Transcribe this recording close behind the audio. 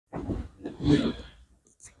This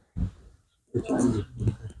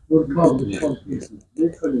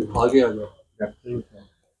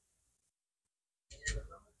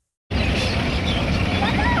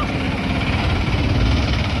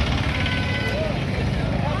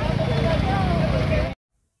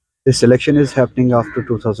election is happening after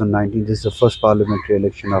 2019. This is the first parliamentary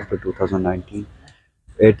election after 2019.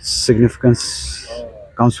 Its significance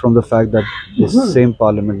comes from the fact that this same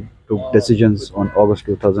parliament took decisions on August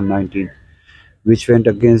 2019 which went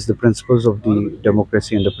against the principles of the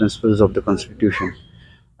democracy and the principles of the constitution.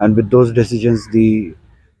 And with those decisions, the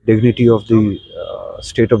dignity of the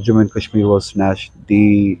state of Jammu and Kashmir was snatched.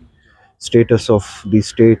 The status of the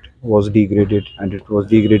state was degraded, and it was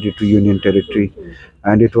degraded to union territory,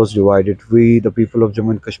 and it was divided. We, the people of Jammu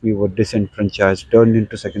and Kashmir, were disenfranchised, turned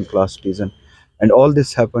into second-class citizens, and all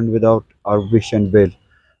this happened without our wish and will.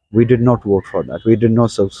 We did not vote for that. We did not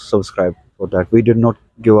subscribe for that. We did not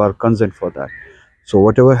give our consent for that. So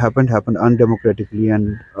whatever happened happened undemocratically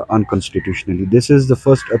and unconstitutionally. This is the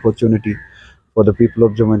first opportunity for the people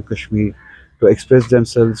of Jammu and Kashmir to express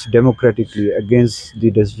themselves democratically against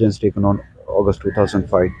the decisions taken on August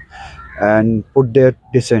 2005 and put their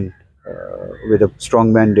dissent with a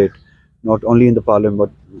strong mandate, not only in the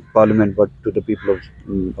parliament but to the people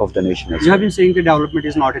of the nation as You have well. been saying the development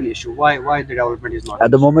is not an issue. Why the development is not?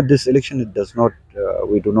 At the moment, this election, it does not.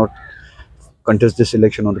 We do not contest this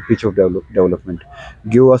election on the pitch of development.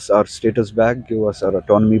 Give us our status back, give us our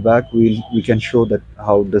autonomy back. We can show that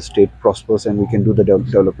how the state prospers and we can do the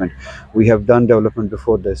development. We have done development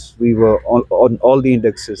before this. We were on all the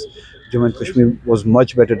indexes. Jammu and Kashmir was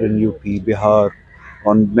much better than UP, Bihar.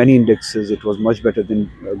 On many indexes, it was much better than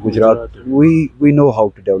Gujarat. We know how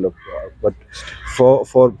to develop, but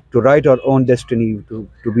for to write our own destiny,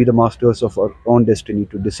 to be the masters of our own destiny,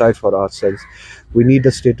 to decide for ourselves, we need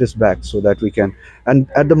the status back so that we can. And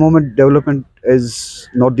at the moment, development is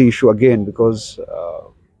not the issue again, because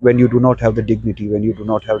when you do not have the dignity, when you do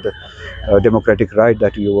not have the democratic right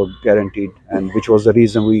that you were guaranteed, and which was the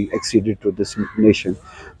reason we acceded to this nation,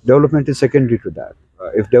 development is secondary to that.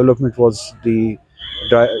 If development was the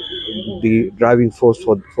driving force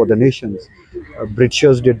for the nations,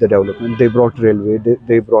 Britishers did the development. They brought railway,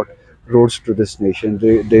 they brought roads to this nation,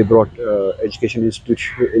 they brought education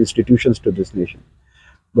institutions to this nation.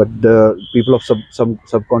 But the people of some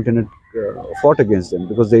subcontinent fought against them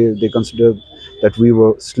because they considered that we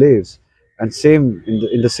were slaves. And same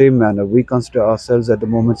in the same manner, we consider ourselves at the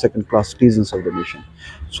moment second-class citizens of the nation.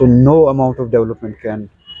 So no amount of development can,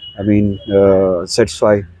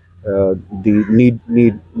 satisfy the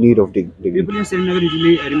need of dignity. People in Srinagar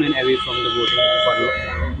usually remain away from the voting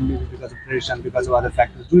for because of tradition, because of other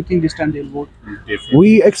factors. Do you think this time they'll vote?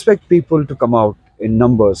 We expect people to come out in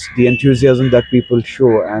numbers. The enthusiasm that people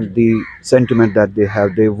show and the sentiment that they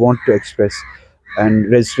have, they want to express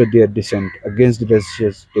and register their dissent against the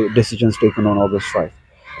decisions taken on August 5.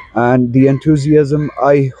 And the enthusiasm,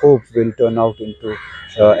 I hope, will turn out into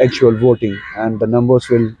actual voting, and the numbers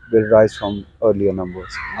will rise from earlier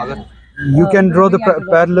numbers. You can draw the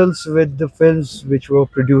parallels with the films which were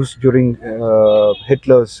produced during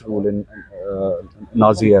Hitler's rule in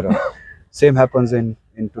Nazi era. Same happens in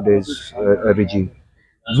today's regime.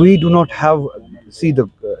 We do not have, see, the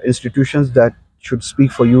institutions that should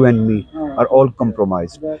speak for you and me are all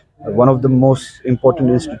compromised. One of the most important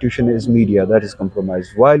institution is media, that is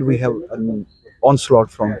compromised. While we have an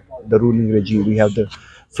onslaught from the ruling regime, we have the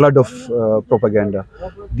flood of propaganda.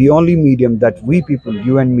 The only medium that we people,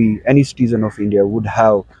 you and me, any citizen of India would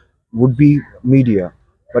have would be media.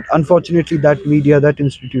 But unfortunately, that media, that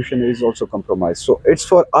institution is also compromised. So it's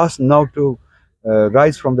for us now to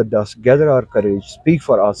rise from the dust, gather our courage, speak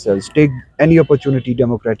for ourselves, take any opportunity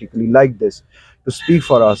democratically like this to speak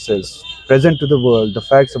for ourselves, present to the world the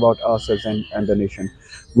facts about ourselves and the nation.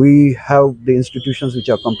 We have the institutions which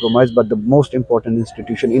are compromised, but the most important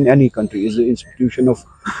institution in any country is the institution of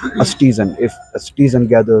a citizen. If a citizen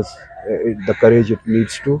gathers the courage it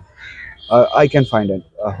needs to, I can find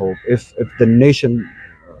a hope. If the nation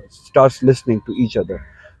starts listening to each other,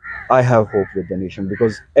 I have hope with the nation,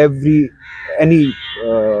 because any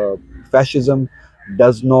fascism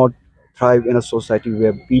does not thrive in a society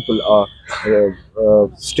where people are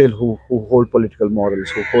still who hold political morals,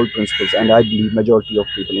 who hold principles, and I believe majority of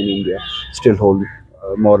people in India still hold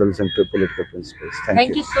morals and political principles.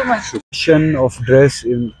 Thank you so much. Question of dress,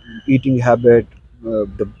 in eating habit,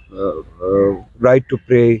 the right to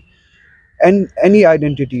pray, and any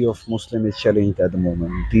identity of Muslim is challenged at the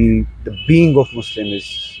moment. The being of Muslim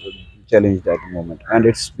is challenged at the moment, and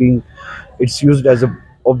it's used as a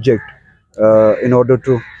object in order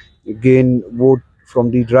to gain vote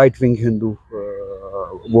from the right wing Hindu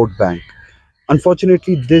vote bank.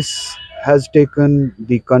 Unfortunately, this has taken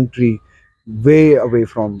the country way away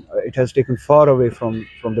from, it has taken far away from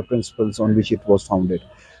the principles on which it was founded.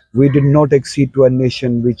 We did not accede to a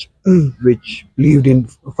nation which which believed in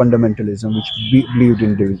fundamentalism, which believed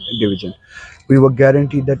in division. We were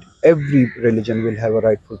guaranteed that every religion will have a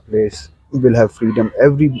rightful place, will have freedom.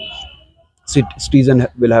 Every citizen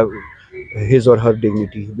will have his or her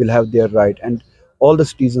dignity, will have their right, and all the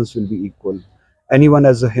citizens will be equal. Anyone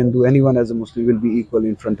as a Hindu, anyone as a Muslim will be equal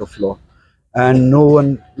in front of law, and no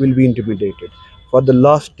one will be intimidated. For the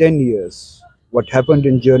last 10 years, what happened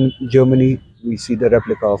in Germany, we see the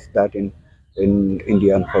replica of that in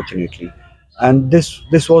India, unfortunately. And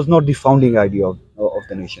this was not the founding idea of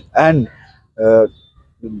the nation. And uh,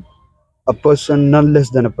 a person none less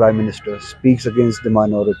than a prime minister speaks against the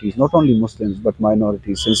minorities, not only Muslims but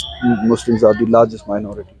minorities, since Muslims are the largest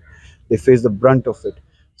minority. They face the brunt of it.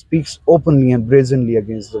 Speaks openly and brazenly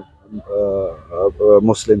against the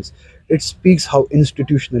Muslims. It speaks how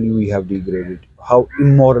institutionally we have degraded, how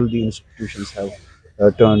immoral the institutions have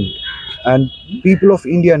turned, and people of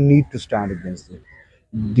India need to stand against it.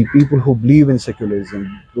 The people who believe in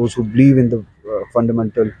secularism, those who believe in the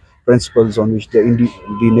fundamental principles on which the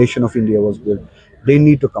nation of India was built, they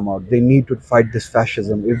need to come out. They need to fight this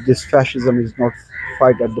fascism. If this fascism is not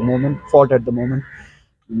fought at the moment,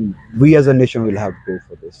 we as a nation will have to pay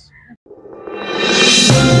for this.